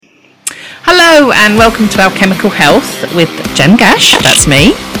Hello and welcome to Alchemical Health with Jen Gash, that's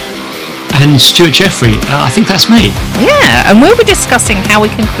me. And Stuart Jeffrey, I think that's me. Yeah, and we'll be discussing how we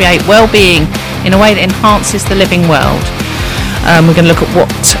can create well-being in a way that enhances the living world. We're going to look at what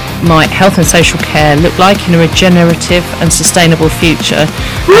might health and social care look like in a regenerative and sustainable future.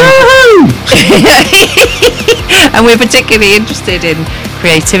 Woohoo! And we're particularly interested in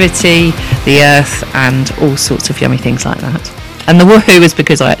creativity, the earth, and all sorts of yummy things like that. And the woohoo is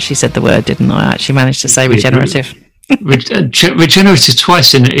because I actually said the word, didn't I? I actually managed to say regenerative. Regenerative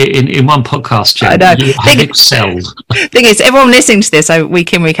twice in one podcast, Jen. I know. You have excelled. Thing is, everyone listening to this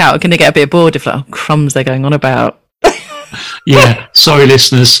week in, week out are going to get a bit bored of like, oh, crumbs they're going on about. Yeah, sorry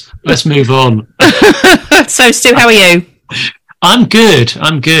listeners, let's move on. So Stu, how are you? I'm good.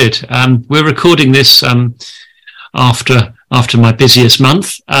 We're recording this after my busiest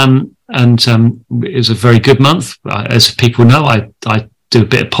month, and it was a very good month. As people know, I do a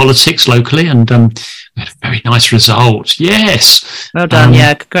bit of politics locally, and we had a very nice result. Yes. Well done.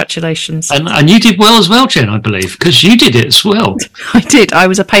 Yeah, congratulations. And you did well as well, Jen, I believe, because you did it as well. I did. I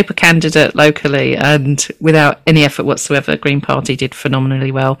was a paper candidate locally, and without any effort whatsoever, Green Party did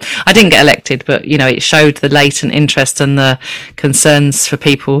phenomenally well. I didn't get elected, but it showed the latent interest and the concerns for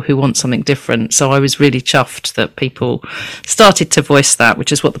people who want something different. So I was really chuffed that people started to voice that,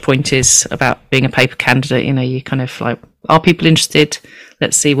 which is what the point is about being a paper candidate. You kind of like, are people interested?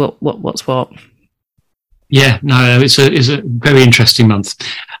 Let's see what's what. Yeah, no, it's a very interesting month.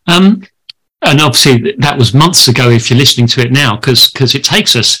 And obviously that was months ago if you're listening to it now, because it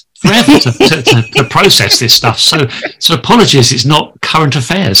takes us forever to process this stuff. So apologies, it's not current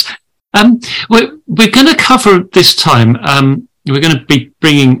affairs. We're going to cover this time. We're going to be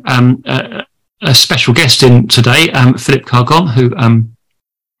bringing a special guest in today, Philip Carr-Gomm, who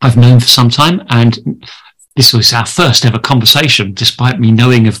I've known for some time, and this was our first ever conversation, despite me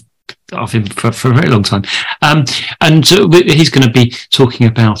knowing of him for a very long time. And he's going to be talking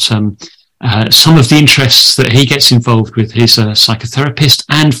about some of the interests that he gets involved with. He's a psychotherapist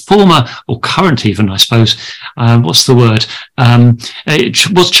and former, or current even, I suppose, what's the word?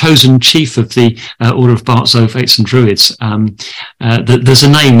 Was chosen chief of the Order of Bards, Ovates and Druids. There's a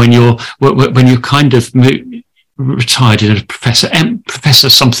name when you're kind of retired in a professor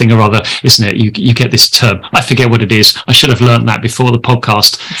something or other, isn't it? You get this term. I forget what it is. I should have learned that before the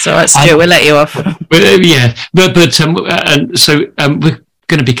podcast. So that's Stu, we'll let you off. Yeah, so we're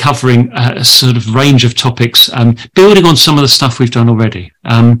going to be covering a sort of range of topics, building on some of the stuff we've done already.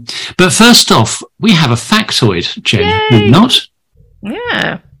 But first off, we have a factoid, Jen. Yay. Not?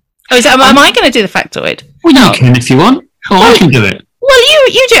 Yeah. Oh, am I going to do the factoid? Well, you can if you want. Or I can do it. Well,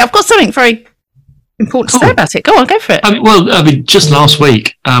 you do. I've got something very important to say about it. Go on, go for it. Just last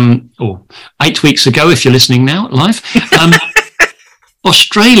week, or 8 weeks ago, if you're listening now live,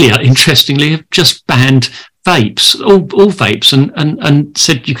 Australia, interestingly, have just banned vapes, all vapes, and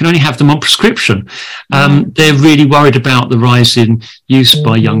said you can only have them on prescription. They're really worried about the rise in use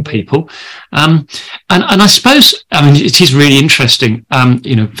by young people, and I suppose it is really interesting.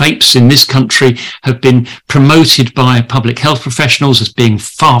 Vapes in this country have been promoted by public health professionals as being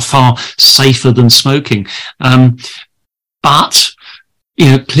far safer than smoking, but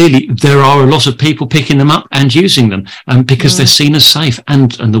clearly there are a lot of people picking them up and using them because they're seen as safe,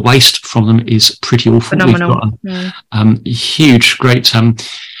 and the waste from them is pretty awful. Phenomenal. We've got a huge, great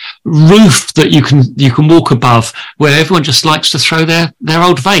roof that you can walk above, where everyone just likes to throw their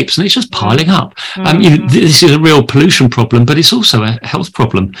old vapes, and it's just piling up. This is a real pollution problem, but it's also a health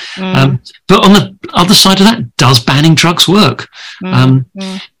problem. But on the other side of that, does banning drugs work?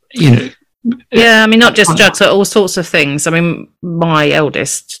 Yeah, not just drugs, but all sorts of things. My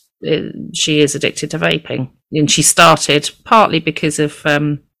eldest, she is addicted to vaping, and she started partly because of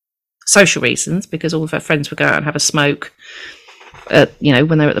social reasons, because all of her friends would go out and have a smoke, when they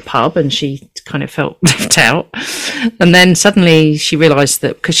were at the pub, and she kind of felt left out. And then suddenly she realised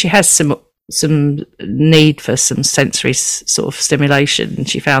that because she has some need for some sensory sort of stimulation, and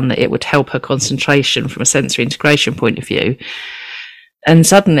she found that it would help her concentration from a sensory integration point of view. And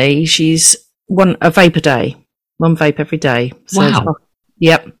suddenly she's one vape every day. So wow.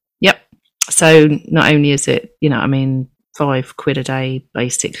 Yep. So not only is it, £5 a day,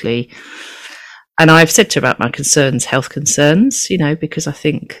 basically. And I've said to her about my concerns, health concerns, because I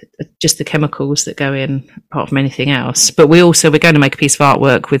think just the chemicals that go in, apart from anything else. But we're going to make a piece of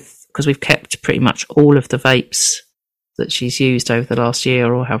artwork because we've kept pretty much all of the vapes that she's used over the last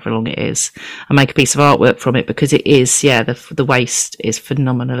year or however long it is, and make a piece of artwork from it, because it is, the waste is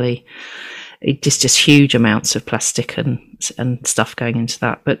phenomenally just huge amounts of plastic and stuff going into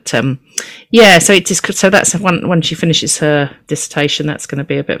that. But so it is. So that's when she finishes her dissertation, that's going to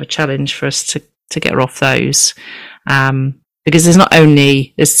be a bit of a challenge for us to get her off those, because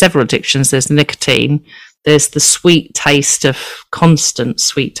there's several addictions. There's nicotine. There's the constant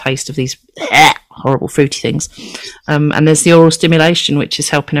sweet taste of these horrible fruity things, and there's the oral stimulation, which is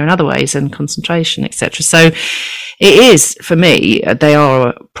helping her in other ways, and concentration, etc. So it is, for me, they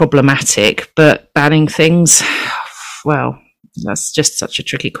are problematic, but banning things, well, that's just such a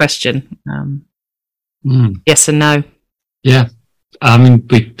tricky question. Yes and no. Yeah, I mean,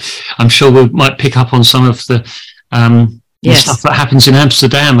 I'm sure we might pick up on some of the stuff that happens in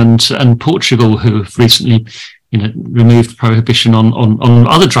Amsterdam and Portugal, who have recently, removed prohibition on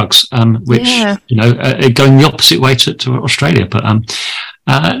other drugs, which are going the opposite way to Australia. But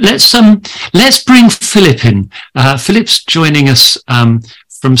let's bring Philip in. Philip's joining us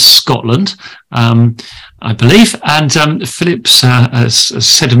from Scotland, I believe, and Philip's, as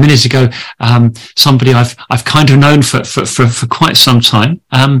said a minute ago, somebody I've kind of known for quite some time,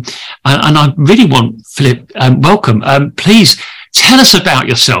 and I really want Philip, welcome. Please tell us about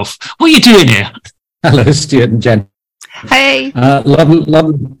yourself. What are you doing here? Hello, Stuart and Jen. Hey. Lovely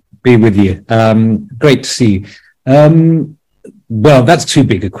to be with you. Great to see you. Well, that's too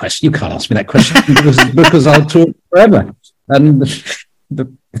big a question. You can't ask me that question because I'll talk forever. And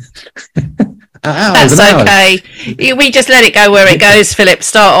that's okay. We just let it go where it goes, Philip.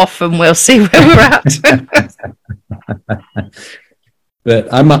 Start off and we'll see where we're at.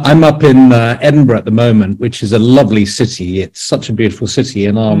 But I'm up in Edinburgh at the moment, which is a lovely city. It's such a beautiful city,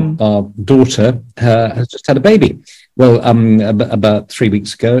 and our daughter has just had a baby. Well, about 3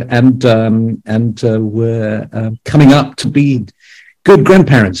 weeks ago, and we're coming up to be good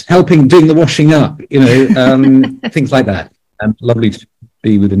grandparents, doing the washing up, things like that. And lovely to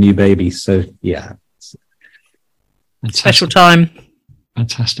be with a new baby. So yeah, special time.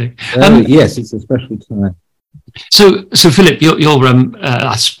 Fantastic. Yes, it's a special time. So Philip, you're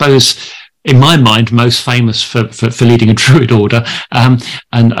I suppose, in my mind, most famous for leading a Druid order, and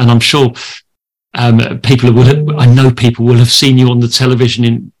I'm sure people will have seen you on the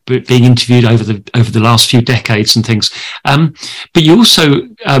television being interviewed over the last few decades and things. But you're also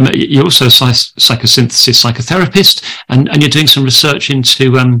a psychosynthesis psychotherapist, and you're doing some research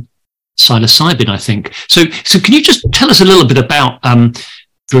into psilocybin, I think. So can you just tell us a little bit about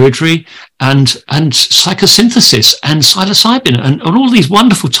Druidry and psychosynthesis and psilocybin and all these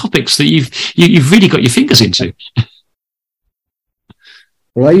wonderful topics that you've really got your fingers into?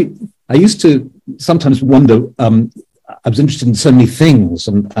 Well, I used to sometimes wonder. I was interested in so many things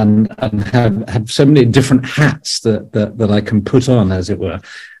and have so many different hats that I can put on, as it were.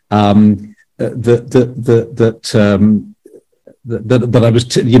 That I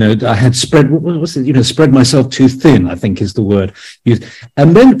was, I had spread myself too thin, I think is the word used.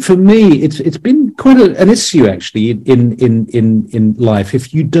 And then for me, it's been quite an issue actually in life.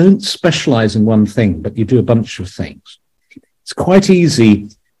 If you don't specialize in one thing, but you do a bunch of things, it's quite easy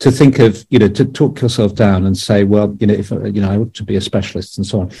to think of, to talk yourself down and say, well, if I ought to be a specialist and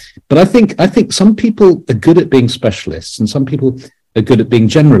so on. But I think some people are good at being specialists and some people are good at being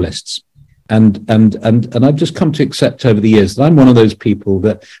generalists. And I've just come to accept over the years that I'm one of those people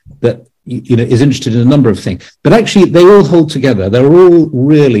that is interested in a number of things. But actually, they all hold together. They're all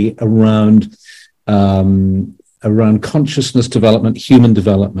really around consciousness development, human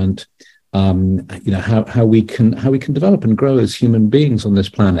development. How we can develop and grow as human beings on this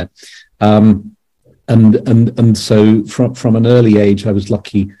planet. And so from an early age, I was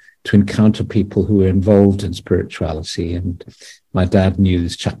lucky to encounter people who were involved in spirituality. And my dad knew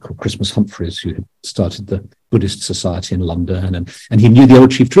this chap called Christmas Humphreys, who had started the Buddhist Society in London, and he knew the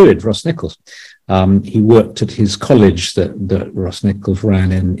old chief druid, Ross Nichols. He worked at his college that Ross Nichols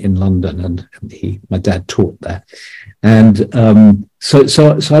ran in London, and my dad taught there. And so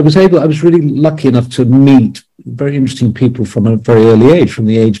I was really lucky enough to meet very interesting people from a very early age, from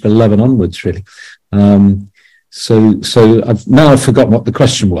the age of 11 onwards, really. So I've forgotten what the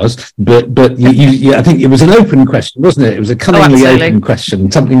question was, but I think it was an open question, wasn't it? It was a cunningly open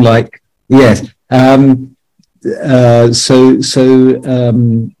question, something like, yes. So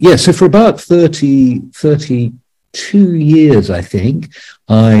for about 32 years, I think,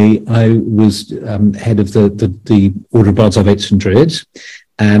 I was head of the Order of Bards, Ovates and Druids.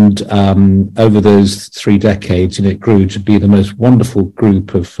 And over those 3 decades, it grew to be the most wonderful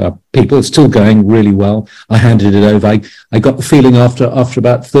group of people. It's still going really well. I handed it over. I got the feeling after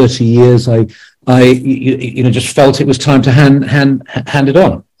about 30 years, I just felt it was time to hand it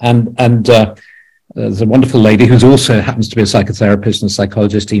on. And there's a wonderful lady who's also happens to be a psychotherapist and a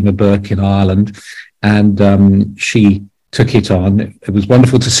psychologist, Emma Burke in Ireland, and she took it on. It was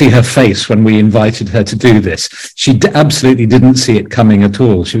wonderful to see her face when we invited her to do this. She absolutely didn't see it coming at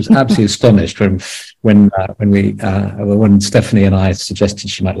all. She was absolutely astonished when Stephanie and I suggested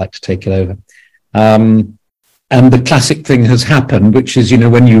she might like to take it over. And the classic thing has happened, which is,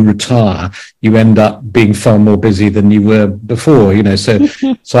 when you retire, you end up being far more busy than you were before,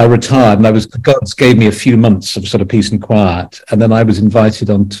 So I retired, and the gods gave me a few months of sort of peace and quiet. And then I was invited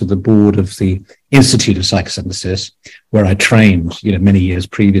onto the board of the Institute of Psychosynthesis, where I trained, many years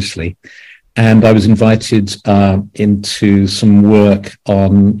previously. And I was invited into some work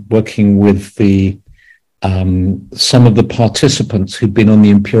on working with some of the participants who'd been on the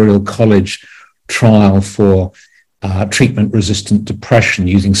Imperial College trial for treatment-resistant depression,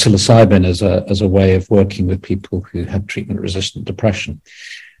 using psilocybin as a way of working with people who had treatment-resistant depression.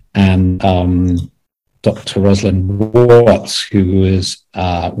 And Dr. Rosalind Watts, who is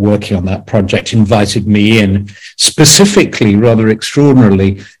working on that project, invited me in specifically, rather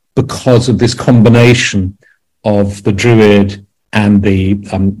extraordinarily, because of this combination of the Druid and the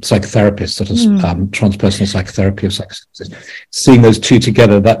psychotherapist, that is transpersonal psychotherapy of psychosynthesis. Seeing those two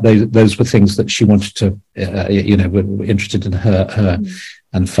together, those were things that she wanted to, were interested in her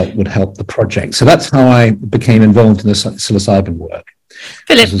and felt would help the project. So that's how I became involved in the psilocybin work.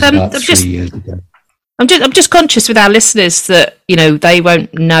 Philip, about 3 years ago. I'm just conscious with our listeners that they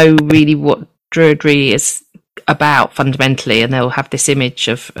won't know really what Druidry is about fundamentally, and they'll have this image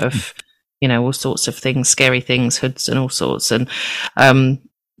of all sorts of things, scary things, hoods and all sorts. And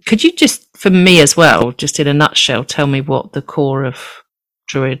could you just, for me as well, just in a nutshell, tell me what the core of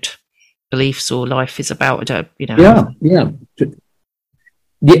Druid beliefs or life is about? Yes.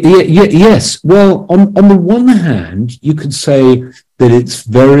 Well, on the one hand, you could say that it's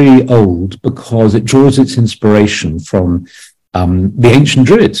very old because it draws its inspiration from the ancient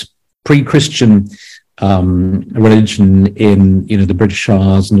Druids, pre-Christian religion in the British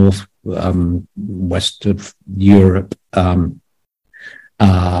Isles, west of Europe,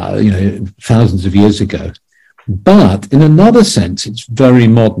 thousands of years ago. But in another sense, it's very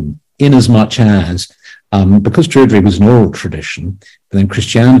modern, in as much as because Druidry was an oral tradition, and then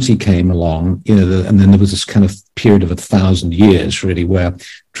Christianity came along, and then there was this kind of period of 1,000 years, really, where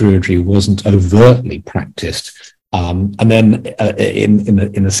Druidry wasn't overtly practiced. And then in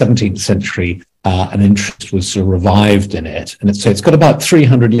the 17th century, an interest was sort of revived in it. And it's got about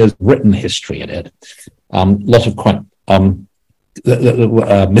 300 years of written history in it. A lot of quite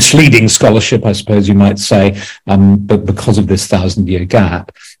misleading scholarship, I suppose you might say, but because of this 1,000-year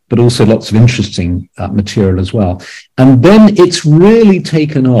gap, but also lots of interesting material as well. And then it's really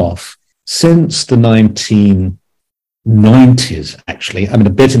taken off since the 1990s, actually. I mean,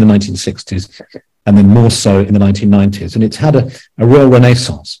 a bit in the 1960s, and then more so in the 1990s. And it's had a real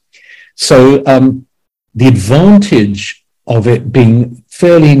renaissance. So the advantage of it being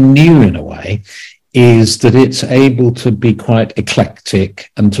fairly new in a way is that it's able to be quite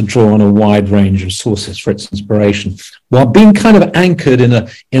eclectic and to draw on a wide range of sources for its inspiration, while being kind of anchored in a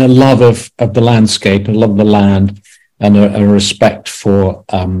love of the landscape, a love of the land, and a respect for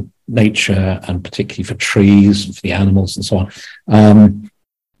nature, and particularly for trees and for the animals and so on.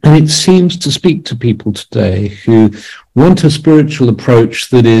 And it seems to speak to people today who want a spiritual approach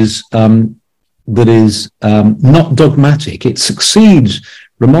that is not dogmatic. It succeeds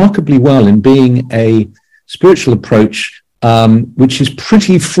remarkably well in being a spiritual approach which is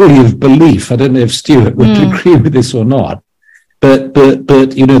pretty free of belief. I don't know if Stuart would agree with this or not, but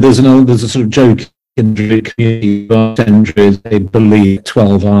there's a sort of joke in the Druid community about they believe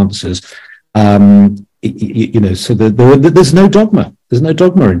 12 answers. So there's no dogma. There's no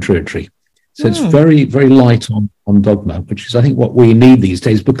dogma in Druidry. So it's very, very light on dogma, which is, I think, what we need these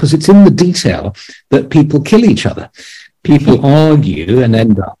days, because it's in the detail that people kill each other. People argue and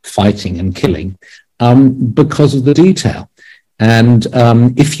end up fighting and killing because of the detail. And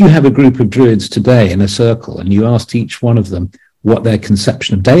if you have a group of Druids today in a circle and you asked each one of them what their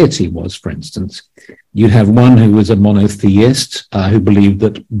conception of deity was, for instance, you'd have one who was a monotheist who believed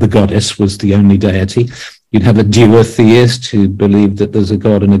that the goddess was the only deity. You'd have a duotheist who believed that there's a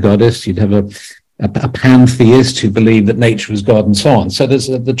god and a goddess. You'd have a pantheist who believed that nature was God, and so on. So there's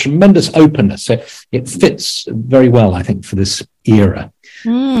the tremendous openness. So it fits very well, I think, for this era.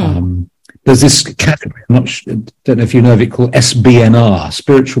 There's this category, don't know if you know of it, called SBNR,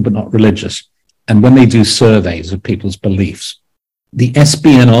 spiritual but not religious. And when they do surveys of people's beliefs, the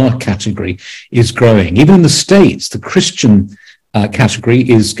SBNR category is growing. Even in the States, the Christian category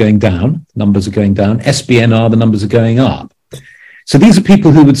is going down. Numbers are going down. SBNR, the numbers are going up. So these are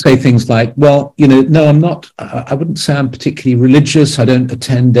people who would say things like, well, no, I wouldn't say I'm particularly religious. I don't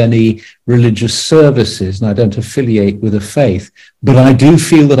attend any religious services and I don't affiliate with a faith, but I do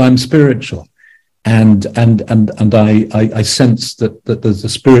feel that I'm spiritual. And I sense that there's a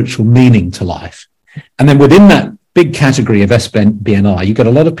spiritual meaning to life. And then within that big category of SBNR, you get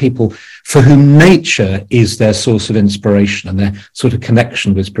a lot of people for whom nature is their source of inspiration and their sort of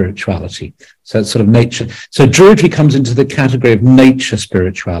connection with spirituality. So it's sort of nature. So Druidry comes into the category of nature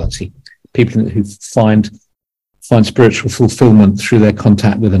spirituality, people who find spiritual fulfillment through their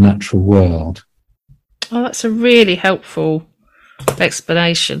contact with the natural world. Oh, that's a really helpful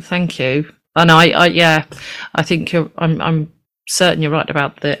explanation. Thank you. And I think I'm certain you're right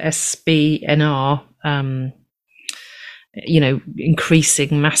about the SBNR.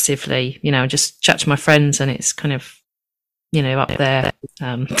 Increasing massively, just chat to my friends and it's kind of, up there,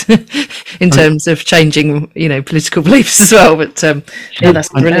 in terms of changing, political beliefs as well. But that's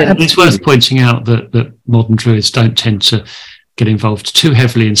brilliant. And it's worth pointing out that modern Druids don't tend to get involved too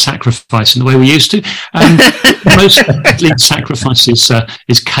heavily in sacrifice in the way we used to. Most lead sacrifice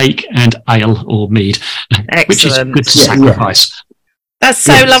is cake and ale or mead, which is good to sacrifice. That's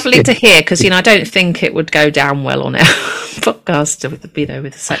so lovely to hear, because I don't think it would go down well on our podcast with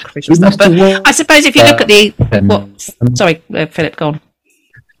the sacrificial stuff. But I suppose if you look at sorry, Philip, go on.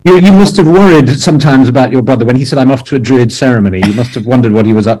 You must have worried sometimes about your brother when he said, "I'm off to a Druid ceremony." You must have wondered what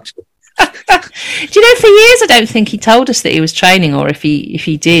he was up to. Do you know, for years I don't think he told us that he was training, or if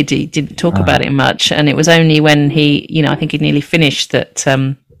he did, he didn't talk about it much. And it was only when he, I think he'd nearly finished that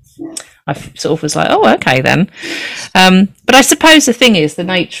I sort of was like, oh, okay then. But I suppose the thing is, the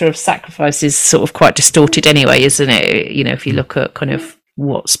nature of sacrifice is sort of quite distorted anyway, isn't it? If you look at kind of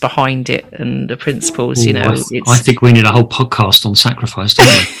what's behind it and the principles, I think we need a whole podcast on sacrifice, don't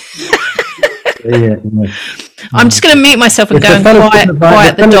we? Yeah. I'm just going to mute myself and go and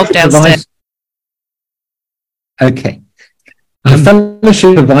quiet the dog downstairs. Okay. The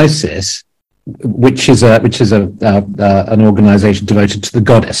Fellowship of Isis, which is an organisation devoted to the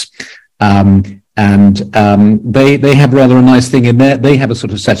goddess, and they have rather a nice thing in there. They have a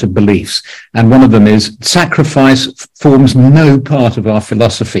sort of set of beliefs, and one of them is sacrifice forms no part of our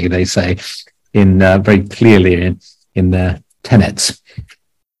philosophy. They say very clearly in their tenets.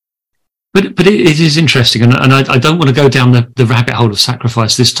 But it is interesting, and I don't want to go down the rabbit hole of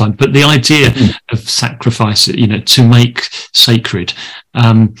sacrifice this time, but the idea of sacrifice, to make sacred,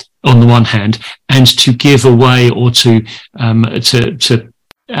 on the one hand, and to give away or to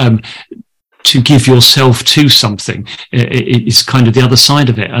give yourself to something is kind of the other side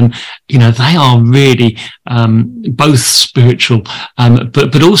of it. And, they are really both spiritual,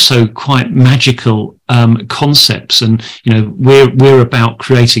 but also quite magical concepts. And, we're about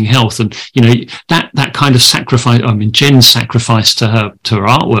creating health, and, that kind of sacrifice. I mean, Jen's sacrifice to her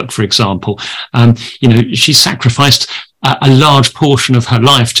artwork, for example, she sacrificed a large portion of her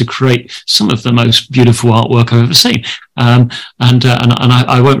life to create some of the most beautiful artwork I've ever seen. And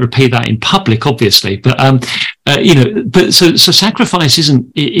I won't repeat that in public, obviously, but so sacrifice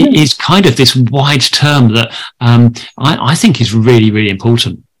is kind of this wide term that I think is really, really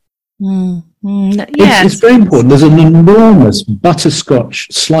important. It's very important. There's an enormous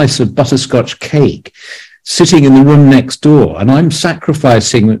slice of butterscotch cake sitting in the room next door, and I'm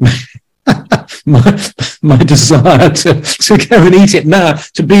sacrificing my desire to go and eat it now,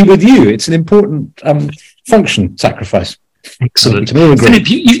 to be with you. It's an important function, sacrifice. Excellent. Philip,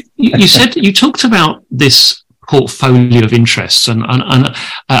 you said, you talked about this portfolio of interests, and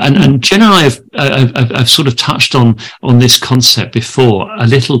Jen and I have sort of touched on this concept before a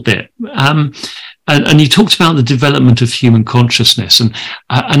little bit, and you talked about the development of human consciousness, and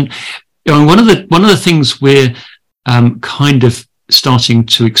one of the things we're kind of starting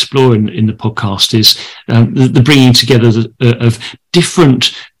to explore in the podcast is the bringing together of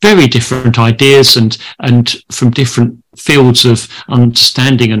very different ideas and from different fields of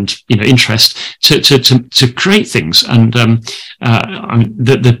understanding and interest to create things. And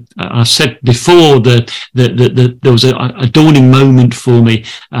I said before that there was a dawning moment for me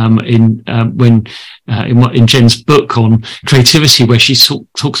in Jen's book on creativity, where she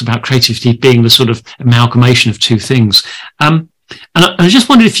talks about creativity being the sort of amalgamation of two things. And I just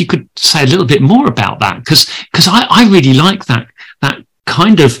wondered if you could say a little bit more about that, because I really like that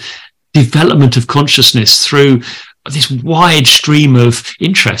kind of development of consciousness through this wide stream of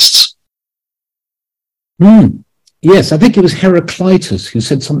interests. Yes, I think it was Heraclitus who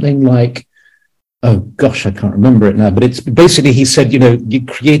said something like, oh gosh, I can't remember it now, but it's basically, he said,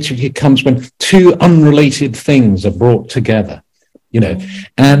 creativity comes when two unrelated things are brought together.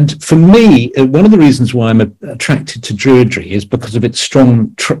 And for me, one of the reasons why I'm attracted to Druidry is because of its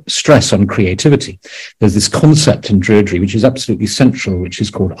strong stress on creativity. There's this concept in Druidry, which is absolutely central, which is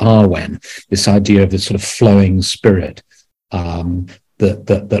called Arwen, this idea of this sort of flowing spirit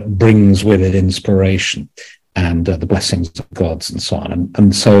that brings with it inspiration and the blessings of gods and so on.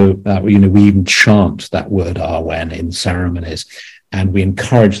 And so, we even chant that word Arwen in ceremonies, and we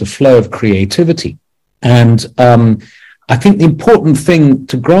encourage the flow of creativity. And I think the important thing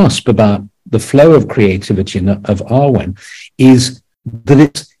to grasp about the flow of creativity of Arwen is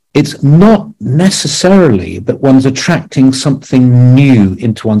that it's not necessarily that one's attracting something new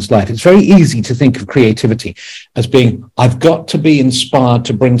into one's life. It's very easy to think of creativity as being, I've got to be inspired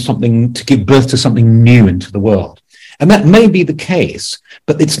to bring something, to give birth to something new into the world. And that may be the case,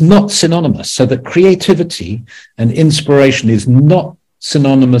 but it's not synonymous. So that creativity and inspiration is not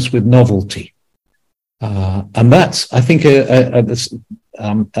synonymous with novelty. And that's, I think, a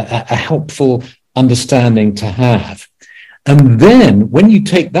helpful understanding to have. And then when you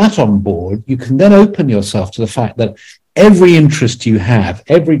take that on board, you can then open yourself to the fact that every interest you have,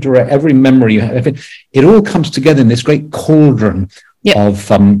 every memory you have, it all comes together in this great cauldron of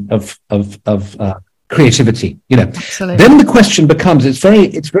creativity. Absolutely. Then the question becomes, it's very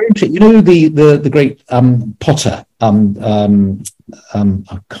interesting. The great potter.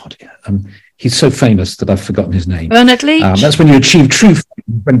 He's so famous that I've forgotten his name. Bernard Leach. That's when you achieve truth.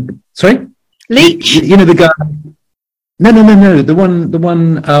 Sorry, Leach. The guy. No. The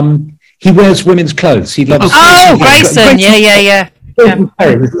one. He wears women's clothes. He loves. Oh, Grayson. Yeah.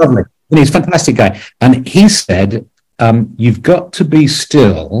 He's lovely. And he's a fantastic guy. And he said, "You've got to be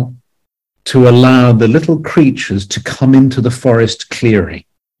still to allow the little creatures to come into the forest clearing."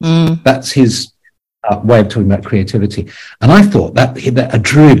 That's his way of talking about creativity. And I thought that a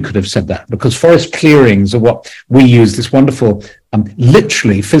druid could have said that, because forest clearings are what we use, this wonderful,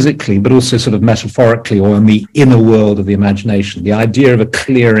 literally, physically, but also sort of metaphorically, or in the inner world of the imagination, the idea of a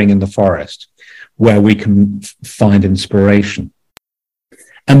clearing in the forest where we can find inspiration.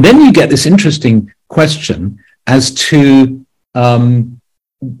 And then you get this interesting question as to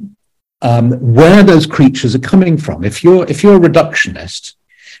where those creatures are coming from. If you're a reductionist,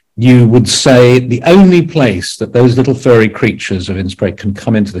 you would say the only place that those little furry creatures of inspiration can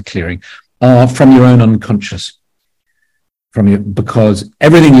come into the clearing are from your own unconscious, because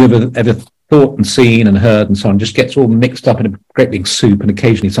everything you ever thought and seen and heard and so on just gets all mixed up in a great big soup, and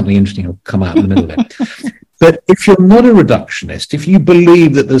occasionally something interesting will come out in the middle of it. But if you're not a reductionist, if you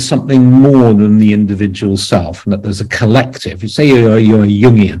believe that there's something more than the individual self and that there's a collective, you say you're a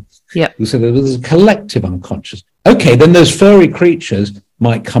Jungian, you say that there's a collective unconscious. Okay, then those furry creatures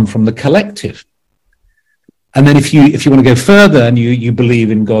might come from the collective. And then if you want to go further and you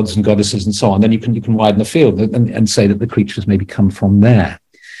believe in gods and goddesses and so on, then you can widen the field and say that the creatures maybe come from there.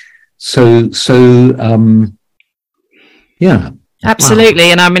 Yeah. Absolutely.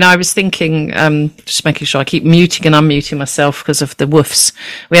 Wow. And I mean, I was thinking, just making sure I keep muting and unmuting myself because of the woofs.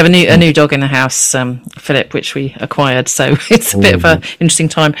 We have a new dog in the house, Philip, which we acquired. So it's a bit of an interesting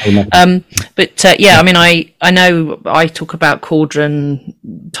time. I mean, I know I talk about cauldron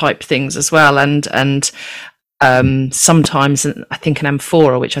type things as well. And sometimes I think an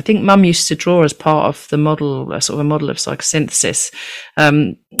amphora, which I think Mum used to draw as part of the model, sort of a model of psychosynthesis.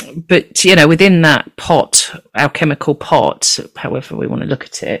 But, within that pot, alchemical pot, however we want to look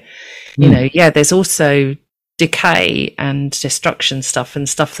at it, there's also decay and destruction stuff and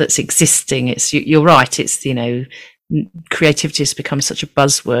stuff that's existing. You're right. It's, creativity has become such a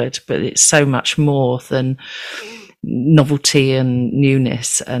buzzword, but it's so much more than novelty and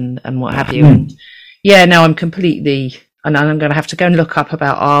newness and what have you. And, I'm completely, and I'm going to have to go and look up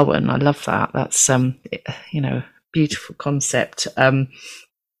about Arwen. I love that. That's, beautiful concept.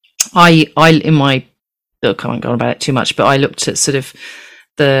 I in my book, I won't go on about it too much, but I looked at sort of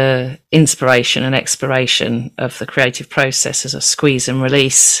the inspiration and expiration of the creative process as a squeeze and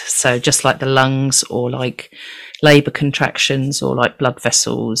release. So just like the lungs, or like labor contractions, or like blood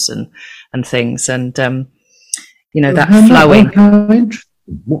vessels and things. And, that flowing.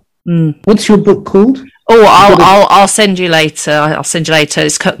 What's your book called? Oh, I'll send you later.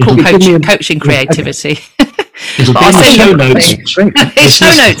 It's called Coaching Creativity. I'll send you show notes.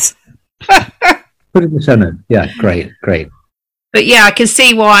 Show notes. Put it in the show notes. Yeah, great. But yeah, I can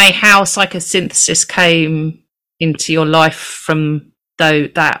see how psychosynthesis came into your life from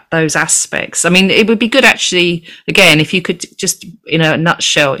those aspects. I mean, it would be good actually, again, if you could just in a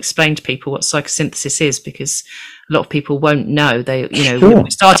nutshell explain to people what psychosynthesis is, because a lot of people won't know. We're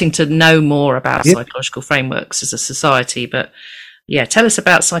starting to know more about psychological frameworks as a society, but tell us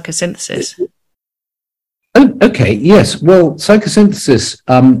about psychosynthesis. Oh, okay, yes. Well, psychosynthesis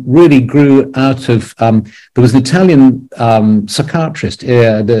really grew out of, there was an Italian psychiatrist,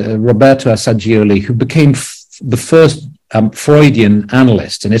 Roberto Assagioli, who became the first Freudian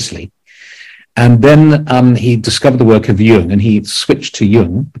analyst in Italy. And then he discovered the work of Jung, and he switched to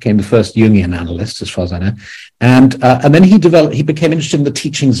Jung, became the first Jungian analyst, as far as I know. And then he became interested in the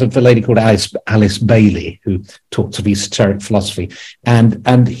teachings of a lady called Alice Bailey, who talks of esoteric philosophy.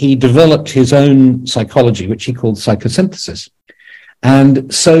 And he developed his own psychology, which he called psychosynthesis.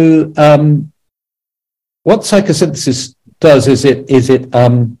 And so what psychosynthesis does is it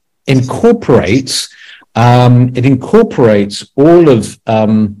incorporates all of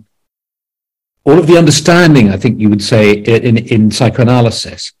the understanding, I think you would say, in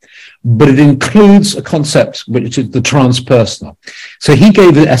psychoanalysis, but it includes a concept which is the transpersonal. So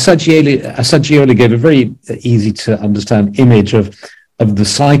Assagioli gave a very easy to understand image of the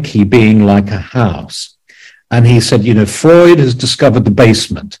psyche being like a house. And he said, Freud has discovered the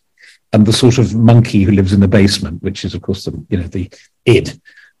basement and the sort of monkey who lives in the basement, which is, of course, the id.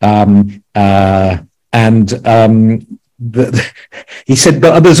 He said,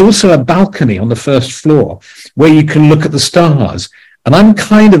 but there's also a balcony on the first floor where you can look at the stars. And I'm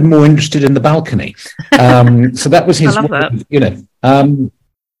kind of more interested in the balcony. So that was his, I love that.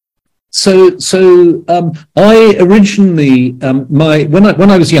 I originally, when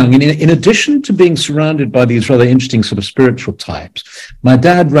I was young, in addition to being surrounded by these rather interesting sort of spiritual types, my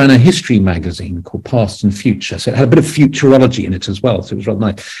dad ran a history magazine called Past and Future. So it had a bit of futurology in it as well. So it was rather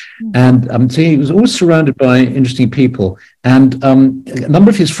nice. And so he was always surrounded by interesting people. And a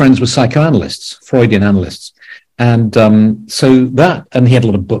number of his friends were psychoanalysts, Freudian analysts. And so that, and he had a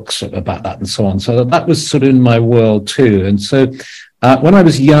lot of books about that and so on. So that was sort of in my world too. And so when I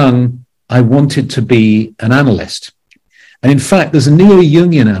was young, I wanted to be an analyst. And in fact, there's a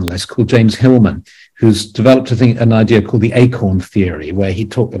neo-Jungian analyst called James Hillman, who's developed, I think, an idea called the acorn theory, where he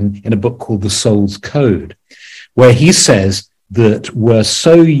talked in a book called The Soul's Code, where he says that we're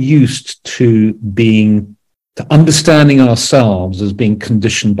so used to understanding ourselves as being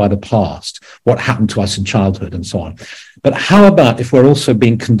conditioned by the past, what happened to us in childhood and so on. But how about if we're also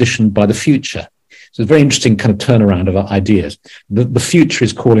being conditioned by the future? So it's a very interesting kind of turnaround of our ideas. The future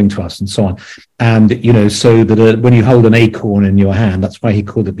is calling to us and so on. And, so that when you hold an acorn in your hand, that's why he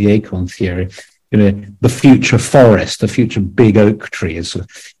called it the acorn theory. The future forest, the future big oak tree is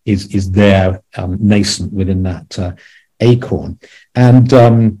there nascent within that acorn. And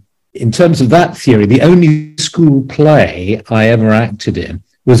in terms of that theory, the only school play I ever acted in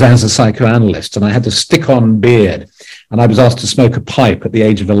was as a psychoanalyst, and I had to stick on beard, and I was asked to smoke a pipe at the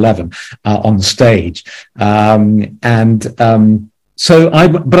age of 11 on stage. But I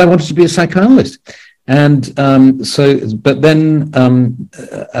wanted to be a psychoanalyst. And but then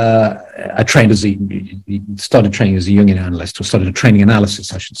I trained started training as a Jungian analyst, or started a training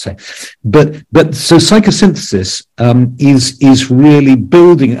analysis, I should say. But so psychosynthesis is really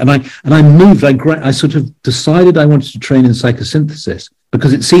building, and I sort of decided I wanted to train in psychosynthesis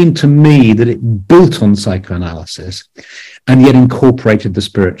because it seemed to me that it built on psychoanalysis and yet incorporated the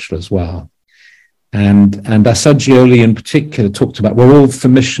spiritual as well. And Assagioli in particular talked about, we're all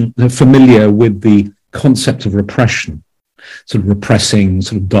familiar with the concept of repression, sort of repressing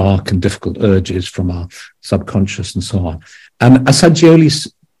sort of dark and difficult urges from our subconscious and so on. And Assagioli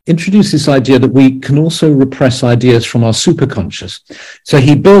introduced this idea that we can also repress ideas from our superconscious. So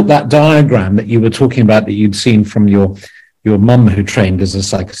he built that diagram that you were talking about, that you'd seen from your mum who trained as a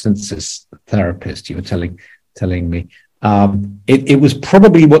psychosynthesis therapist, you were telling me. It was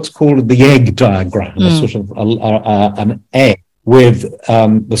probably what's called the egg diagram, a sort of an egg with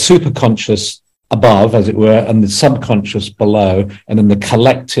the superconscious above, as it were, and the subconscious below, and then the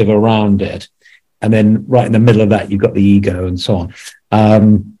collective around it. And then right in the middle of that, you've got the ego and so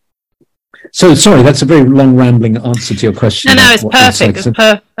on. So sorry, that's a very long rambling answer to your question. No, it's perfect.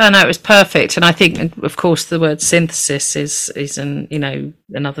 It was perfect. And I think, of course, the word synthesis is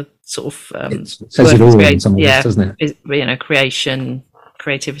another sort of it says it all in some ways, doesn't it? Creation,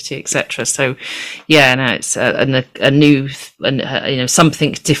 creativity, etc. So it's a new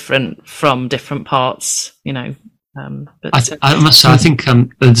something different from different parts. I must say, I think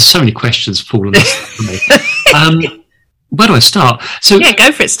there's so many questions falling off for me. Where do I start? So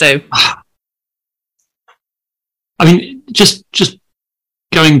go for it, Stu. I mean, just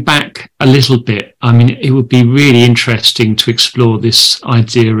going back a little bit, I mean, it would be really interesting to explore this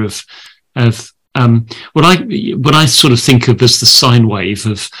idea of what I sort of think of as the sine wave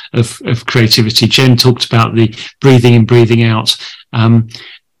of creativity. Jen talked about the breathing in, breathing out, and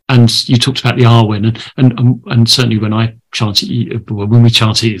you talked about the Arwen, and certainly when I chant it, when we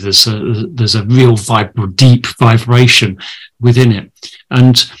chant it, there's a real deep vibration within it,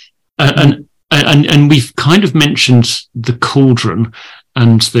 and we've kind of mentioned the cauldron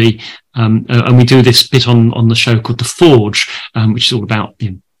and and we do this bit on the show called the Forge, which is all about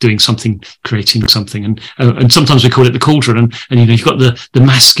doing something, creating something, and sometimes we call it the cauldron. And you've got the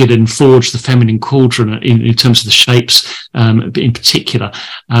masculine forge, the feminine cauldron in terms of the shapes, in particular,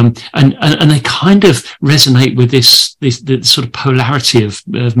 and they kind of resonate with this sort of polarity of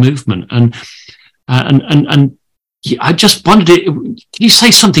movement. And I just wondered, can you say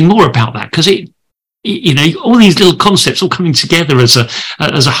something more about that? Because all these little concepts all coming together as a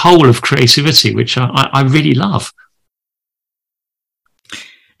whole of creativity, which I really love.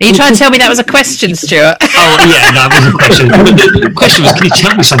 Are you trying to tell me that was a question, Stuart? Oh, yeah, no, it wasn't a question. The question was, can you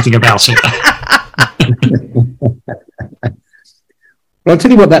tell me something about it? Well, I'll tell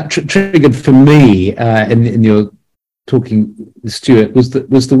you what that triggered for me in your talking, Stuart, was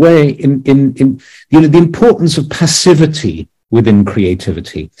the way in the importance of passivity within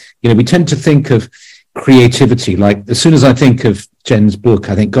creativity. We tend to think of creativity like, as soon as I think of Jen's book,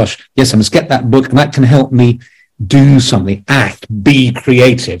 I think, gosh, yes, I must get that book, and that can help me do something, act, be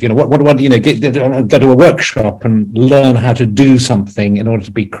creative. What go to a workshop and learn how to do something in order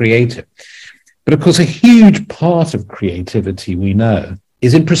to be creative. But of course, a huge part of creativity, we know,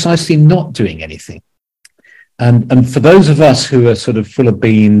 is in precisely not doing anything. And for those of us who are sort of full of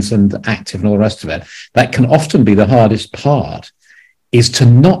beans and active and all the rest of it, that can often be the hardest part, is to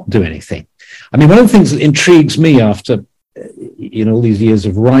not do anything. I mean, one of the things that intrigues me after all these years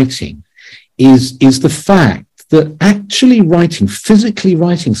of writing is the fact that actually writing, physically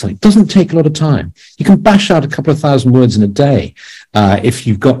writing something, doesn't take a lot of time. You can bash out a couple of thousand words in a day if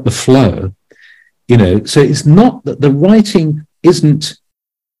you've got the flow. So it's not that the writing isn't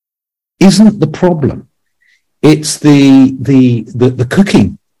the problem. It's the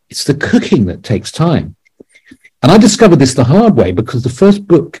cooking. It's the cooking that takes time. And I discovered this the hard way, because the first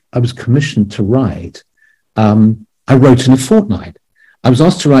book I was commissioned to write, I wrote in a fortnight. I was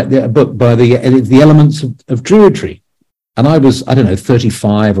asked to write a book by the Elements of Druidry. And I was,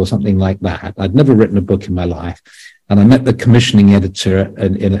 35 or something like that. I'd never written a book in my life. And I met the commissioning editor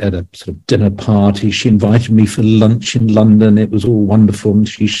at a sort of dinner party. She invited me for lunch in London. It was all wonderful. And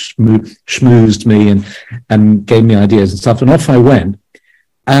she schmoozed me and gave me ideas and stuff. And off I went.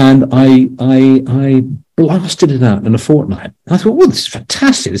 And I blasted it out in a fortnight. I thought, well, this is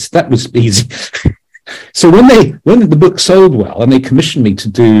fantastic. That was easy. So when the book sold well and they commissioned me to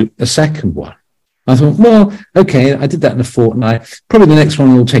do a second one, I thought, well, okay, I did that in a fortnight. Probably the next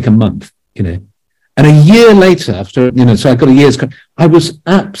one will take a month, And a year later, after, so I got a year's, I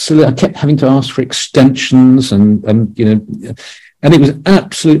kept having to ask for extensions and it was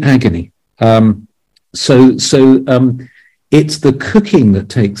absolute agony. So it's the cooking that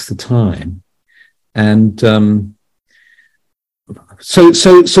takes the time. And, So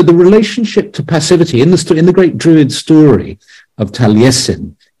the relationship to passivity in the great Druid story of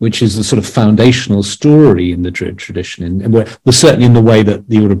Taliesin, which is the sort of foundational story in the Druid tradition, and we're certainly in the way that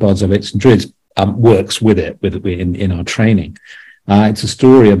the Order of Bards, Ovates and Druids works with it in our training. It's a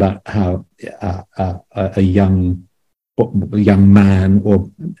story about how a young man, or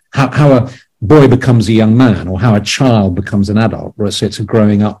how a boy becomes a young man, or how a child becomes an adult. So it's a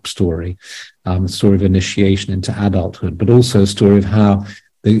growing up story. A story of initiation into adulthood, but also a story of how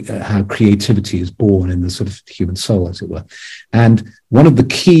creativity is born in the sort of human soul, as it were. And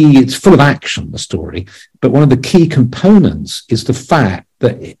it's full of action, the story, but one of the key components is the fact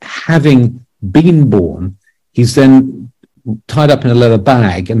that, having been born, he's then tied up in a leather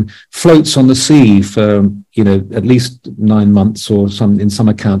bag and floats on the sea for, at least 9 months, or in some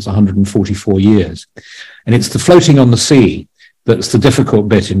accounts, 144 years. And it's the floating on the sea that's the difficult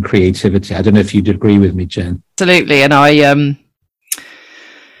bit in creativity. I don't know if you'd agree with me, Jen. Absolutely. And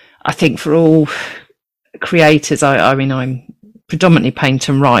I think for all creators, I mean, I'm predominantly paint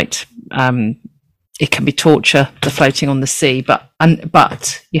and write. It can be torture, the floating on the sea, but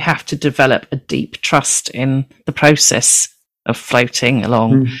you have to develop a deep trust in the process of floating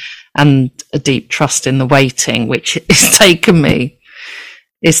along, and a deep trust in the waiting, which it's taken me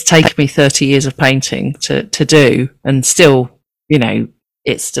 30 years of painting to do, and still,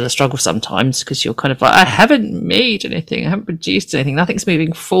 it's still a struggle sometimes, because you're kind of like, I haven't made anything, I haven't produced anything, nothing's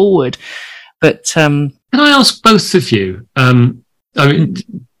moving forward. But can I ask both of you? I mean,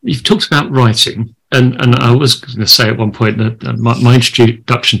 you've talked about writing, and I was going to say at one point that my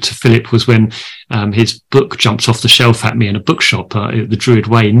introduction to Philip was when his book jumped off the shelf at me in a bookshop at the Druid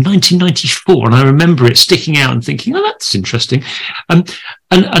Way in 1994, and I remember it sticking out and thinking, oh, that's interesting. And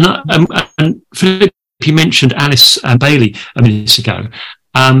Philip, you mentioned Alice Bailey a minute ago.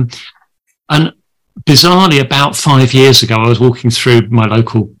 And bizarrely, about 5 years ago, I was walking through my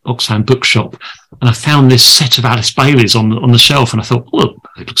local Oxfam bookshop and I found this set of Alice Baileys on the shelf, and I thought, oh,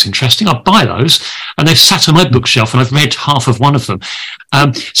 it looks interesting, I'll buy those. And they've sat on my bookshelf and I've read half of one of them.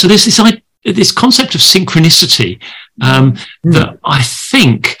 So there's this concept of synchronicity that I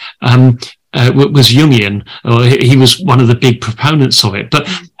think was Jungian, or he was one of the big proponents of it. But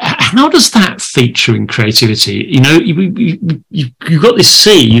how does that feature in creativity? You know, you've got this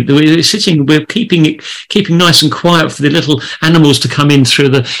sea, we're sitting, we're keeping nice and quiet for the little animals to come in through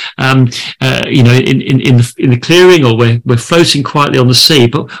the, in the clearing, or we're floating quietly on the sea.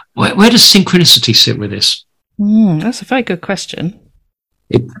 But where does synchronicity sit with this? That's a very good question.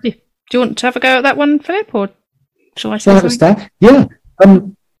 Do you want to have a go at that one, Philip, or shall I say something? Yeah.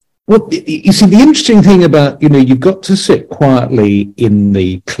 Well, you see, the interesting thing about, you've got to sit quietly in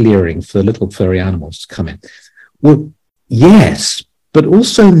the clearing for the little furry animals to come in. Well, yes, but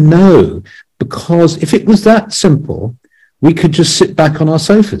also no, because if it was that simple, we could just sit back on our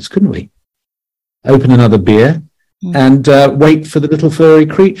sofas, couldn't we? Open another beer and wait for the little furry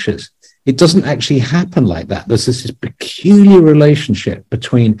creatures. It doesn't actually happen like that. There's this peculiar relationship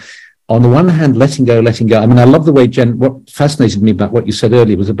between, on the one hand, letting go. I mean, I love the way, Jen, what fascinated me about what you said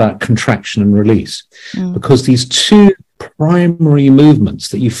earlier was about contraction and release, because these two primary movements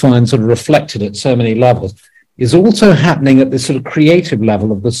that you find sort of reflected at so many levels is also happening at this sort of creative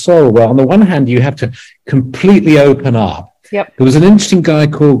level of the soul, where on the one hand, you have to completely open up. Yep. There was an interesting guy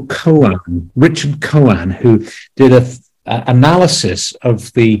called Richard Cohen, who did an analysis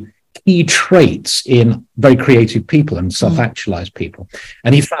of the key traits in very creative people and self-actualized people.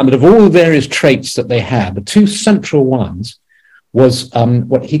 And he found that of all the various traits that they had, the two central ones was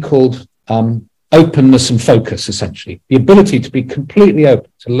what he called openness and focus, essentially. The ability to be completely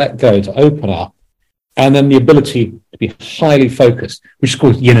open, to let go, to open up, and then the ability to be highly focused, which is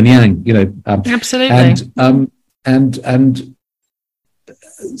called yin and yang, Absolutely. And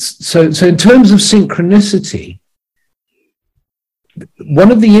so in terms of synchronicity,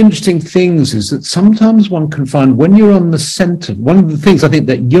 one of the interesting things is that sometimes one can find when you're on the center, one of the things I think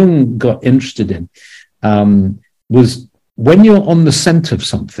that Jung got interested in was when you're on the center of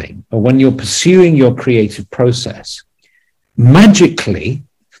something, or when you're pursuing your creative process, magically,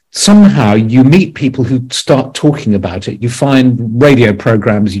 somehow you meet people who start talking about it. You find radio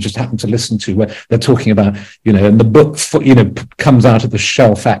programs you just happen to listen to where they're talking about, and the book, comes out of the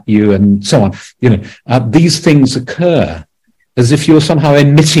shelf at you and so on. These things occur as if you're somehow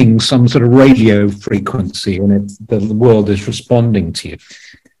emitting some sort of radio frequency and the world is responding to you.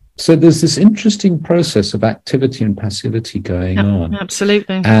 So there's this interesting process of activity and passivity going on.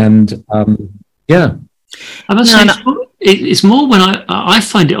 Absolutely. And it's more when I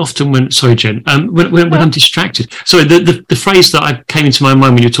find it often when, sorry, Jen, when I'm distracted. Sorry, the phrase that came into my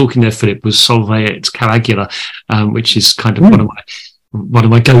mind when you're talking there, Philip, was solve et caragula, which is kind of one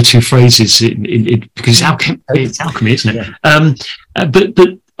of my go-to phrases because it's alchemy, isn't it? Yeah.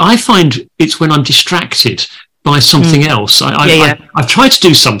 But I find it's when I'm distracted by something else. I've tried to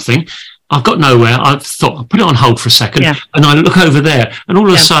do something, I've got nowhere. I've thought I'll put it on hold for a second, and I look over there, and all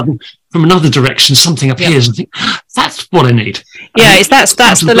of a sudden, from another direction, something appears, and think that's what I need. Yeah, that's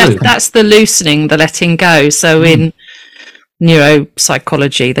the loosening, the letting go. So in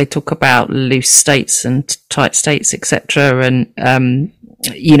neuropsychology, they talk about loose states and tight states, etc. And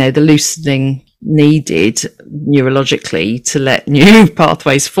the loosening needed neurologically to let new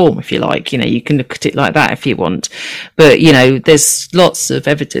pathways form, if you like. You can look at it like that if you want, but there's lots of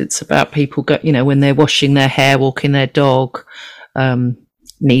evidence about people when they're washing their hair, walking their dog,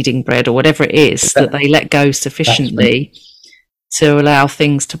 kneading bread, or whatever it is, that they let go sufficiently to allow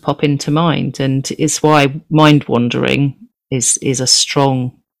things to pop into mind. And it's why mind wandering is a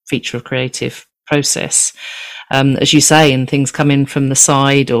strong feature of creative process. As you say, and things come in from the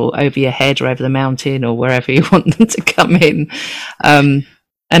side or over your head or over the mountain or wherever you want them to come in. And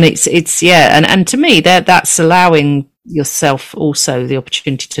it's and to me that's allowing yourself also the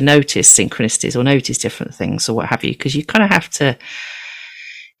opportunity to notice synchronicities or notice different things or what have you, because you kind of have to,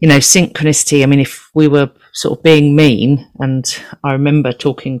 synchronicity. I mean, if we were sort of being mean, and I remember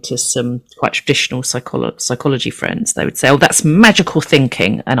talking to some quite traditional psychology friends, they would say, "Oh, that's magical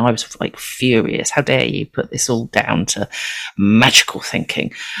thinking," and I was like furious. How dare you put this all down to magical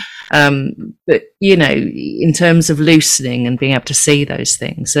thinking? But in terms of loosening and being able to see those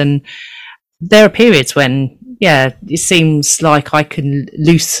things, and there are periods when, it seems like I can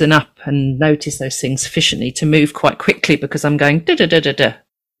loosen up and notice those things sufficiently to move quite quickly because I'm going da da da da da.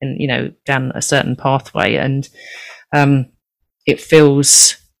 And down a certain pathway, and it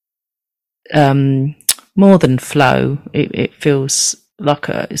feels more than flow. It feels like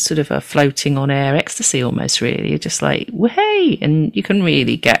a sort of a floating on air ecstasy almost, really. You're just like, hey, and you can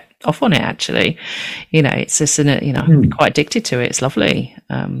really get off on it, actually. You know, it's just, I'm quite addicted to it. It's lovely.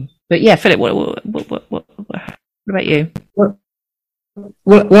 But yeah, Philip, what about you? Well,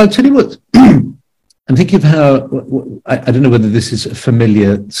 I'll tell you what. I'm thinking of how, I don't know whether this is a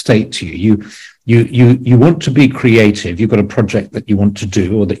familiar state to you. You want to be creative. You've got a project that you want to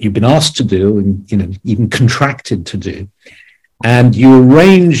do, or that you've been asked to do, and even contracted to do, and you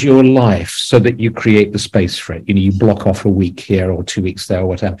arrange your life so that you create the space for it. You block off a week here or 2 weeks there or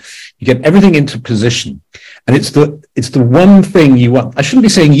whatever. You get everything into position, and it's the one thing you want. I shouldn't be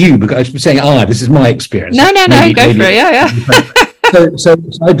saying you, because I should be saying this is my experience. No, go for it. Yeah. So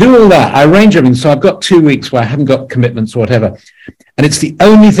I do all that. I arrange everything. So I've got 2 weeks where I haven't got commitments or whatever. And it's the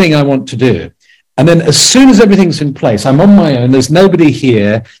only thing I want to do. And then as soon as everything's in place, I'm on my own. There's nobody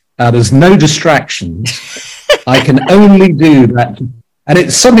here. There's no distractions. I can only do that. And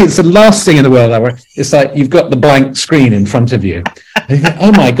it's the last thing in the world. It's like you've got the blank screen in front of you. And you think,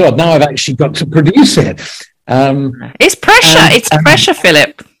 oh my God, now I've actually got to produce it. It's pressure. It's pressure,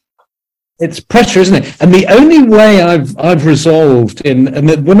 Philip. It's pressure, isn't it? And the only way I've resolved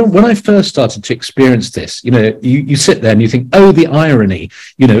when I first started to experience this, you sit there and you think, oh, the irony,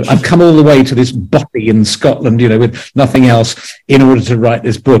 I've come all the way to this bothy in Scotland, with nothing else in order to write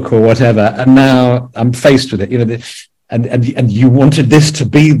this book or whatever. And now I'm faced with it, and you wanted this to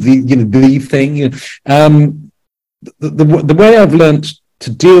be the thing. The way I've learned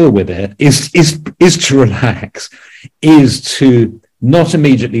to deal with it is to relax, is to not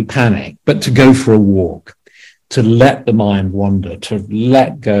immediately panic, but to go for a walk, to let the mind wander, to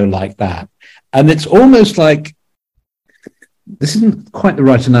let go like that. And it's almost like, this isn't quite the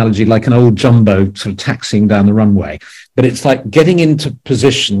right analogy, like an old jumbo sort of taxiing down the runway, but it's like getting into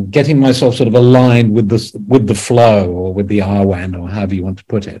position, getting myself sort of aligned with the flow, or with the Arwan, or however you want to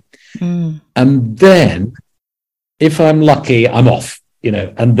put it. And then, if I'm lucky, I'm off,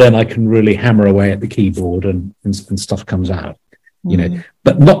 and then I can really hammer away at the keyboard and stuff comes out.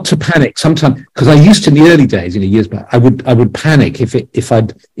 But not to panic sometimes, because I used to in the early days, years back, I would panic if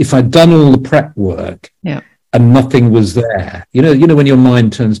I'd done all the prep work, and nothing was there. When your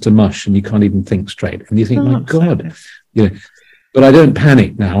mind turns to mush and you can't even think straight, and you think, my God, But I don't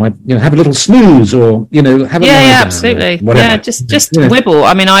panic now. I have a little snooze, or have a absolutely, just wibble.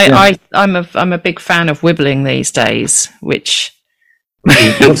 I mean, I'm a big fan of wibbling these days, which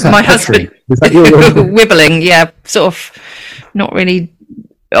my husband wibbling, sort of. Not really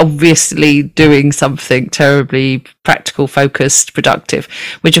obviously doing something terribly practical, focused, productive,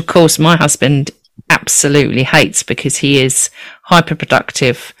 which of course my husband absolutely hates, because he is hyper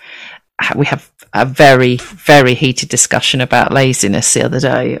productive. We have a very, very heated discussion about laziness the other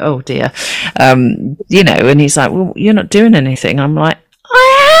day. Oh dear. And he's like, well, you're not doing anything. I'm like,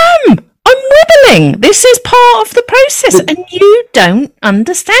 I am. I'm wibbling. This is part of the process, and you don't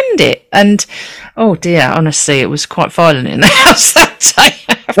understand it. And oh dear, honestly, it was quite violent in the house that day,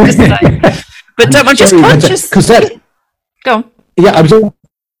 I have to say. But I'm just conscious. Go on. Yeah, I was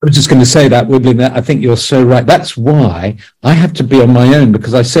just going to say that, wibbling. That I think you're so right. That's why I have to be on my own,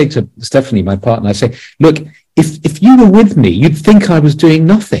 because I say to Stephanie, my partner, I say, look, if you were with me, you'd think I was doing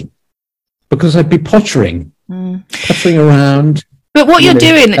nothing, because I'd be pottering around. But what you're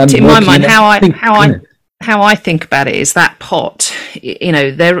doing, in my mind, how I think about it is that pot,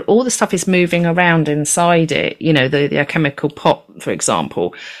 all the stuff is moving around inside it, the chemical pot, for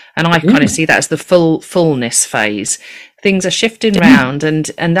example. And I kind of see that as the fullness phase. Things are shifting around,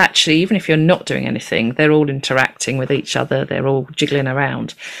 and actually, even if you're not doing anything, they're all interacting with each other. They're all jiggling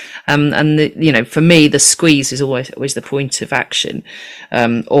around. For me, the squeeze is always the point of action,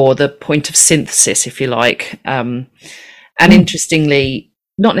 or the point of synthesis, if you like. And interestingly,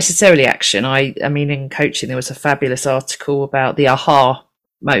 not necessarily action. I mean, in coaching, there was a fabulous article about the aha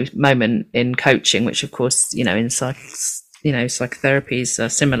moment in coaching, which, of course, in psychotherapies are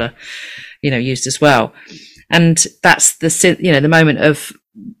similar, used as well. And that's the moment of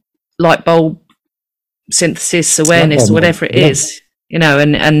light bulb synthesis, awareness, whatever it is,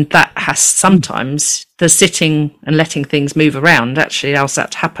 and that has sometimes the sitting and letting things move around actually allows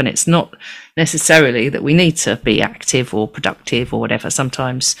that to happen. It's not necessarily that we need to be active or productive or whatever.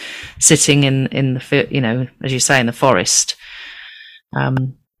 Sometimes sitting in the, as you say, in the forest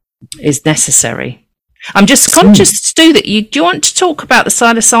is necessary. I'm just conscious, Stu, that do you want to talk about the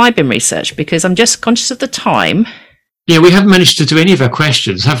psilocybin research? Because I'm just conscious of the time. Yeah, we haven't managed to do any of our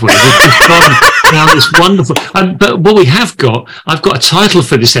questions, have we? We've just gone down this wonderful... but what we have got, I've got a title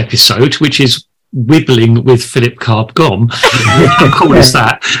for this episode, which is Wibbling with Philip Carr-Gomm. I'll call us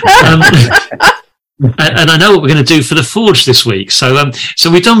that. and I know what we're going to do for the Forge this week. So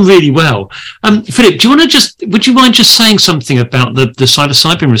we've done really well. Philip, would you mind just saying something about the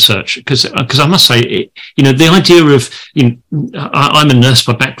psilocybin research? Because I must say, the idea of, I'm a nurse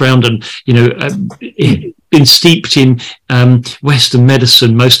by background, and been steeped in Western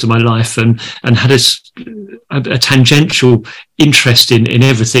medicine most of my life, and had a tangential interest in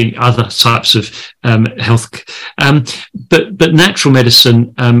everything other types of health, but natural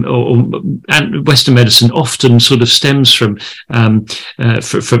medicine and Western medicine often sort of stems from things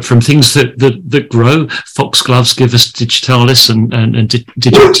that grow. Foxgloves give us digitalis, and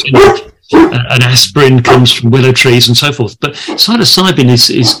digitalis. And aspirin comes from willow trees and so forth. But psilocybin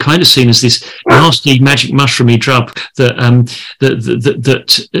is kind of seen as this nasty magic mushroomy drug that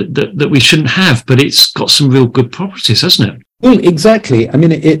we shouldn't have, but it's got some real good properties, hasn't it? Well, exactly. I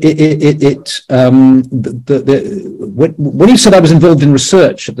mean, when you said I was involved in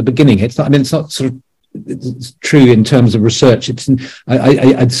research at the beginning, it's not sort of, it's true in terms of research.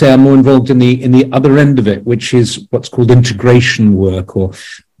 I'd say I'm more involved in the other end of it, which is what's called integration work, or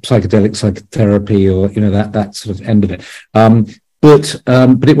psychedelic psychotherapy, or that sort of end of it. But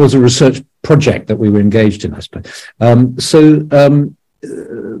it was a research project that we were engaged in, I suppose.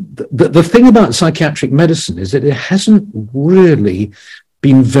 The thing about psychiatric medicine is that it hasn't really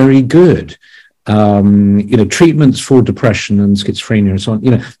been very good. Treatments for depression and schizophrenia and so on,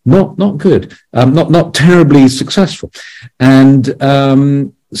 not good, not terribly successful. And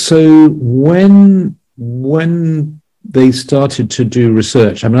so when they started to do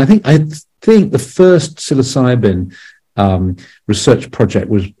research, I think the first psilocybin research project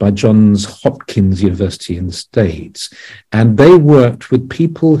was by Johns Hopkins University in the States, and they worked with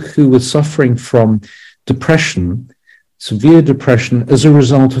people who were suffering from depression, severe depression, as a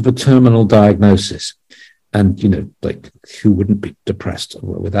result of a terminal diagnosis. And who wouldn't be depressed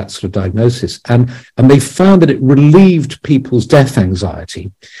with that sort of diagnosis? And they found that it relieved people's death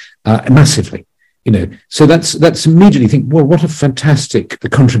anxiety massively. So that's immediately think, well, what a fantastic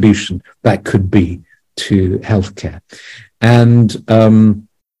contribution that could be to healthcare. And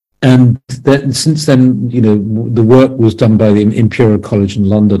then since then, the work was done by the Imperial College in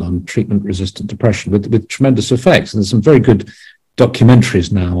London on treatment-resistant depression with tremendous effects. And there's some very good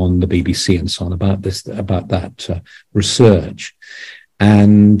documentaries now on the BBC and so on about that research.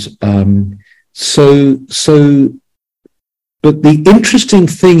 And but the interesting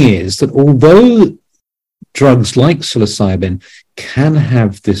thing is that although drugs like psilocybin can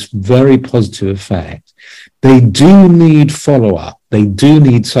have this very positive effect, they do need follow-up. They do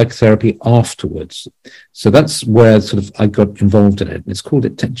need psychotherapy afterwards. So that's where sort of I got involved in it. It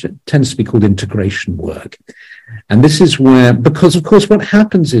tends to be called integration work. And this is where, because of course what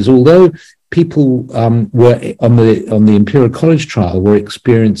happens is, although people were on the Imperial College trial were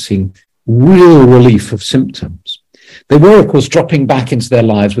experiencing real relief of symptoms, they were, of course, dropping back into their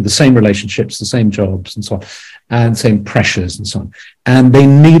lives with the same relationships, the same jobs and so on, and same pressures and so on. And they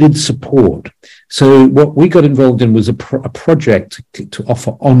needed support. So what we got involved in was a project to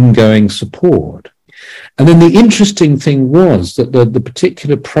offer ongoing support. And then the interesting thing was that the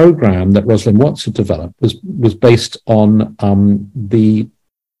particular program that Rosalind Watts had developed was based on the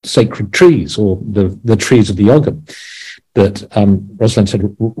sacred trees, or the trees of the Yogam, that Rosalind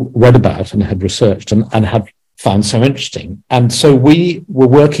had read about and had researched and had found so interesting. And so we were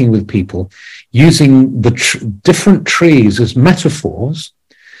working with people using the different trees as metaphors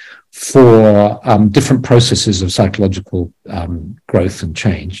for different processes of psychological growth and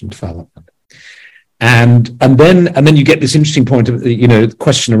change and development. And then you get this interesting point of the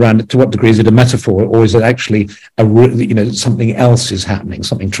question around to what degree is it a metaphor, or is it actually something else is happening,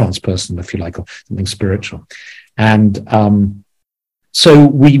 something transpersonal, if you like, or something spiritual. And so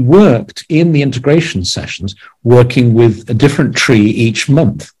we worked in the integration sessions, working with a different tree each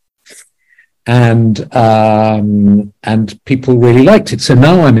month, and people really liked it. So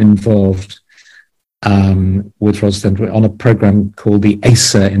now I'm involved with Rosalind on a program called the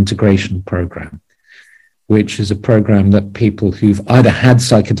ACER Integration Program, which is a program that people who've either had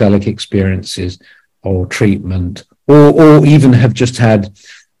psychedelic experiences or treatment, or even have just had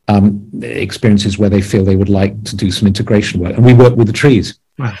experiences where they feel they would like to do some integration work, and we work with the trees.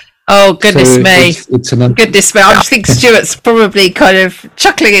 Wow. Oh, goodness me. Goodness me. I think Stuart's probably kind of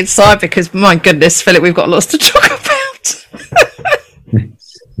chuckling inside because, my goodness, Philip, we've got lots to talk about.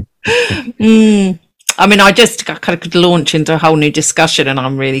 I mean, I kind of could launch into a whole new discussion, and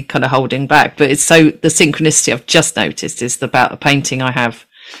I'm really kind of holding back. But it's the synchronicity I've just noticed is about a painting I have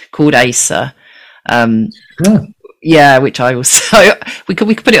called Acer, Yeah, which I also we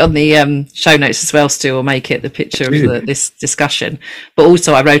could put it on the show notes as well, Stu, or make it the picture of this discussion. But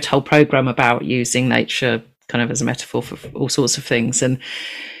also, I wrote a whole program about using nature kind of as a metaphor for all sorts of things. And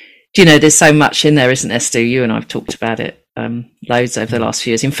there's so much in there, isn't there, Stu? You and I've talked about it loads over the last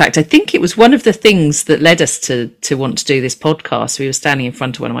few years. In fact, I think it was one of the things that led us to want to do this podcast. We were standing in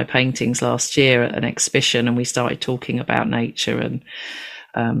front of one of my paintings last year at an exhibition, and we started talking about nature and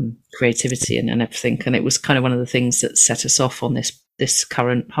creativity and everything, and it was kind of one of the things that set us off on this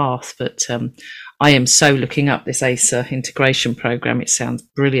current path. But I am so looking up this ACER integration program. It sounds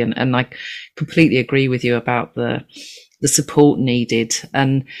brilliant, and I completely agree with you about the support needed.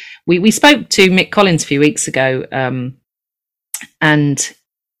 And we spoke to Mick Collins a few weeks ago, and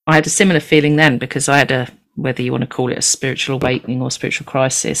I had a similar feeling then, because I had whether you want to call it a spiritual awakening or spiritual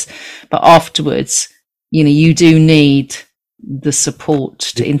crisis, but afterwards, you do need the support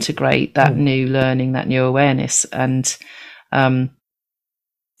to integrate that new learning, that new awareness. And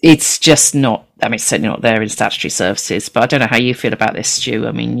it's just not, it's certainly not there in statutory services. But I don't know how you feel about this, Stu.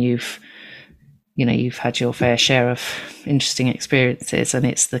 I mean, you've had your fair share of interesting experiences, and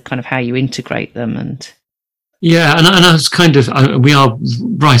it's the kind of how you integrate them. And and I was kind of, we are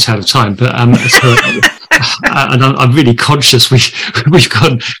right out of time, but so, and I'm really conscious we've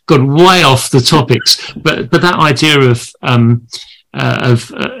gone way off the topics, but that idea of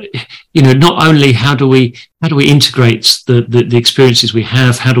not only how do we integrate the experiences we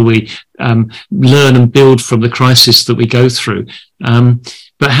have, how do we learn and build from the crisis that we go through,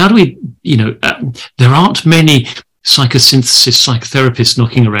 but how do we, there aren't many psychosynthesis psychotherapists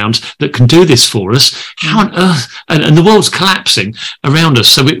knocking around that can do this for us. How on earth, and the world's collapsing around us,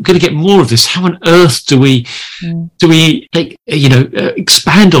 so we're going to get more of this. How on earth do we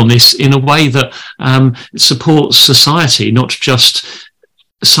expand on this in a way that supports society, not just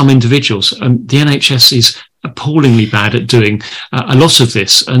some individuals? The NHS is appallingly bad at doing a lot of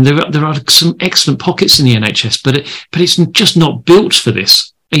this, and there are some excellent pockets in the NHS, but it's just not built for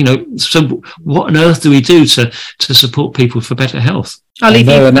this. So what on earth do we do to support people for better health? I'll leave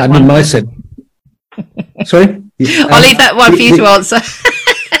you. Sorry? I'll leave that one for you to answer.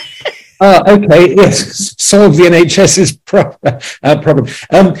 Okay, yes, solve the NHS's problem. I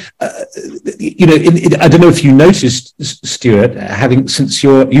don't know if you noticed, Stuart, since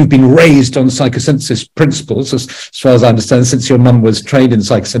you've been raised on psychosynthesis principles, as far as I understand, since your mum was trained in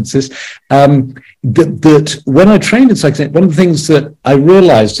psychosynthesis, that when I trained in psychosynthesis, one of the things that I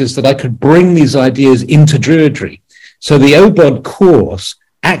realized is that I could bring these ideas into Druidry. So the OBOD course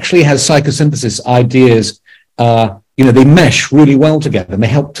actually has psychosynthesis ideas. They mesh really well together, and they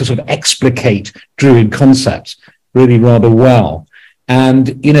help to sort of explicate Druid concepts really rather well.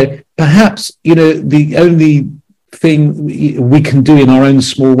 And, perhaps, the only thing we can do in our own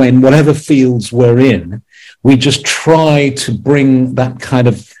small way, in whatever fields we're in, we just try to bring that kind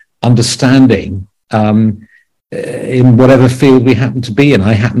of understanding in whatever field we happen to be in.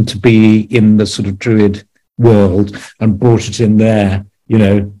 I happen to be in the sort of Druid world and brought it in there,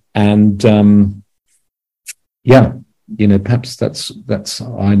 and perhaps that's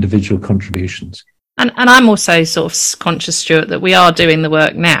our individual contributions. And I'm also sort of conscious, Stuart, that we are doing the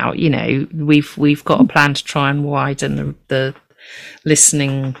work now. We've got a plan to try and widen the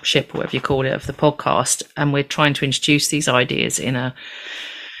listening ship, or whatever you call it, of the podcast, and we're trying to introduce these ideas in a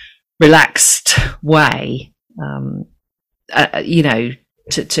relaxed way,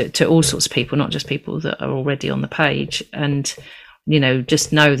 to all sorts of people, not just people that are already on the page. And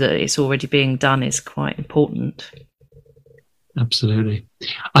just know that it's already being done is quite important. Absolutely.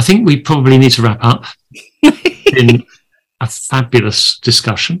 I think we probably need to wrap up. In a fabulous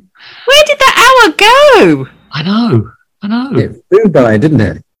discussion. Where did that hour go? I know. It flew by, didn't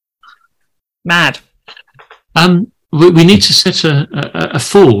it? Mad. We need to set a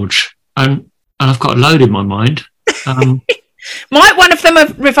forge, and I've got a load in my mind. Might one of them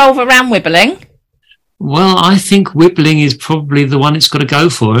revolve around Wibbling? Well, I think Wibbling is probably the one it's got to go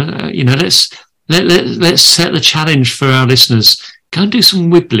for. Let's set the challenge for our listeners. Go and do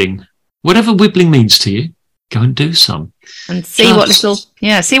some Wibbling. Whatever Wibbling means to you, go and do some. And see what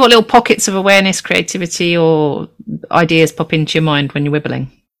little pockets of awareness, creativity, or ideas pop into your mind when you're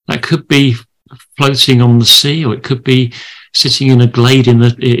Wibbling. That could be floating on the sea, or it could be sitting in a glade in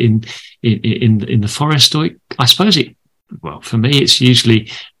the forest, or I suppose well, for me, it's usually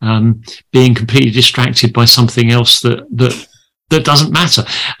being completely distracted by something else that doesn't matter.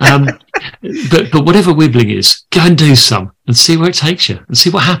 But whatever Wibbling is, go and do some and see where it takes you, and see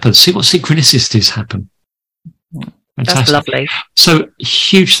what happens, see what synchronicities happen. Fantastic. That's lovely. So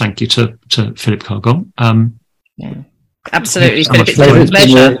huge thank you to Philip Carr-Gomm. Absolutely, So Philip. It's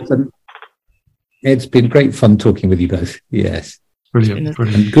been a pleasure. It's been great fun talking with you both. Yes. Brilliant.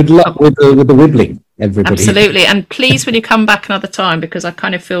 And good luck with the Wibbling, everybody. Absolutely. And please, when you come back another time, because I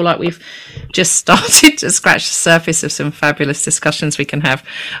kind of feel like we've just started to scratch the surface of some fabulous discussions we can have.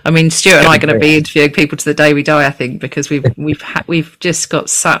 I mean, Stuart and I are going to be interviewing people to the day we die, I think, because we've just got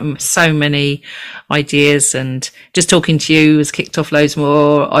so many ideas, and just talking to you has kicked off loads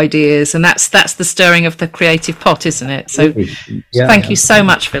more ideas, and that's the stirring of the creative pot, isn't it? So thank you so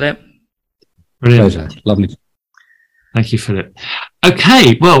much, Philip. Brilliant. Pleasure. Lovely. Thank you, Philip.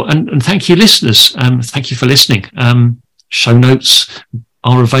 Okay, well, and thank you, listeners. Thank you for listening. Show notes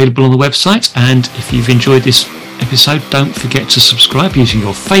are available on the website, and if you've enjoyed this episode, don't forget to subscribe using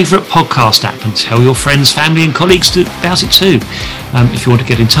your favourite podcast app, and tell your friends, family and colleagues about it too. If you want to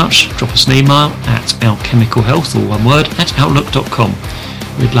get in touch, drop us an email at alchemicalhealth, all one word, @outlook.com.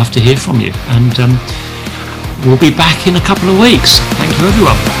 We'd love to hear from you, and we'll be back in a couple of weeks. Thank you,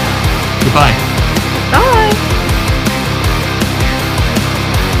 everyone. Goodbye.